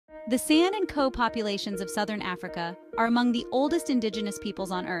The San and Khoe populations of southern Africa are among the oldest indigenous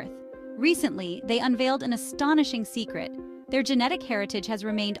peoples on Earth. Recently, they unveiled an astonishing secret. Their genetic heritage has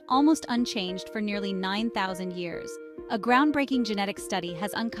remained almost unchanged for nearly 9,000 years. A groundbreaking genetic study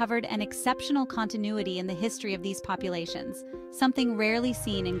has uncovered an exceptional continuity in the history of these populations, something rarely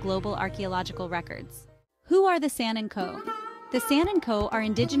seen in global archaeological records. Who are the San and Khoe? The San and Khoe are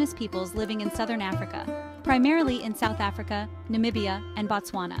indigenous peoples living in southern Africa, primarily in South Africa, Namibia, and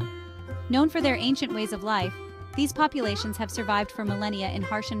Botswana. Known for their ancient ways of life, these populations have survived for millennia in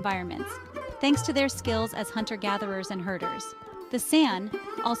harsh environments, thanks to their skills as hunter-gatherers and herders. The San,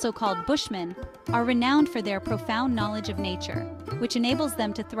 also called Bushmen, are renowned for their profound knowledge of nature, which enables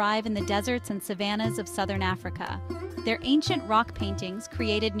them to thrive in the deserts and savannas of southern Africa. Their ancient rock paintings,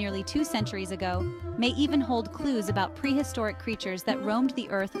 created nearly 2 centuries ago, may even hold clues about prehistoric creatures that roamed the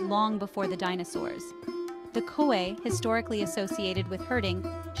earth long before the dinosaurs. The Khoe, historically associated with herding,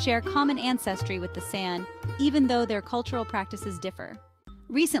 share common ancestry with the San, even though their cultural practices differ.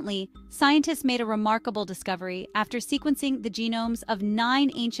 Recently, scientists made a remarkable discovery after sequencing the genomes of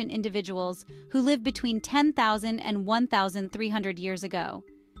 9 ancient individuals who lived between 10,000 and 1,300 years ago.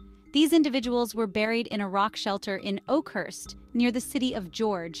 These individuals were buried in a rock shelter in Oakhurst, near the city of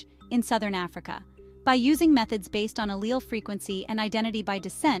George, in southern Africa. By using methods based on allele frequency and identity by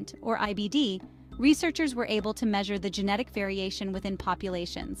descent, or IBD, researchers were able to measure the genetic variation within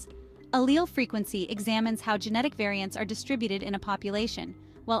populations. Allele frequency examines how genetic variants are distributed in a population,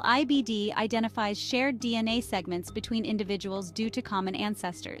 while IBD identifies shared DNA segments between individuals due to common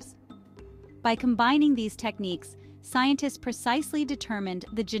ancestors. By combining these techniques, scientists precisely determined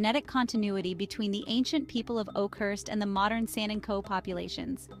the genetic continuity between the ancient people of Oakhurst and the modern San and Khoe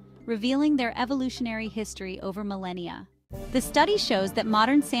populations, revealing their evolutionary history over millennia. The study shows that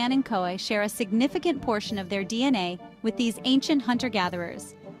modern San and Khoe share a significant portion of their DNA with these ancient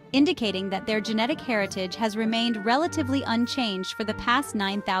hunter-gatherers, indicating that their genetic heritage has remained relatively unchanged for the past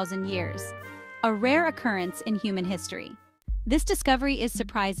 9,000 years, a rare occurrence in human history. This discovery is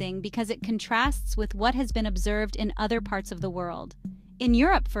surprising because it contrasts with what has been observed in other parts of the world. In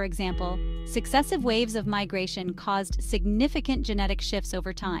Europe, for example, successive waves of migration caused significant genetic shifts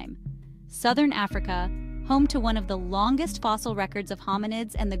over time. Southern Africa, home to one of the longest fossil records of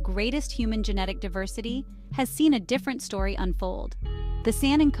hominids and the greatest human genetic diversity, has seen a different story unfold. The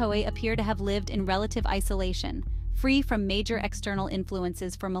San and Khoe appear to have lived in relative isolation, free from major external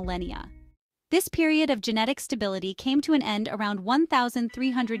influences for millennia. This period of genetic stability came to an end around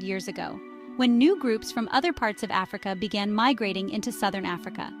 1,300 years ago, when new groups from other parts of Africa began migrating into southern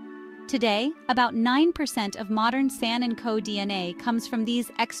Africa. Today, about 9% of modern San and Khoe DNA comes from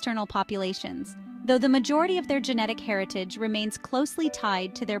these external populations, though the majority of their genetic heritage remains closely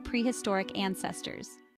tied to their prehistoric ancestors.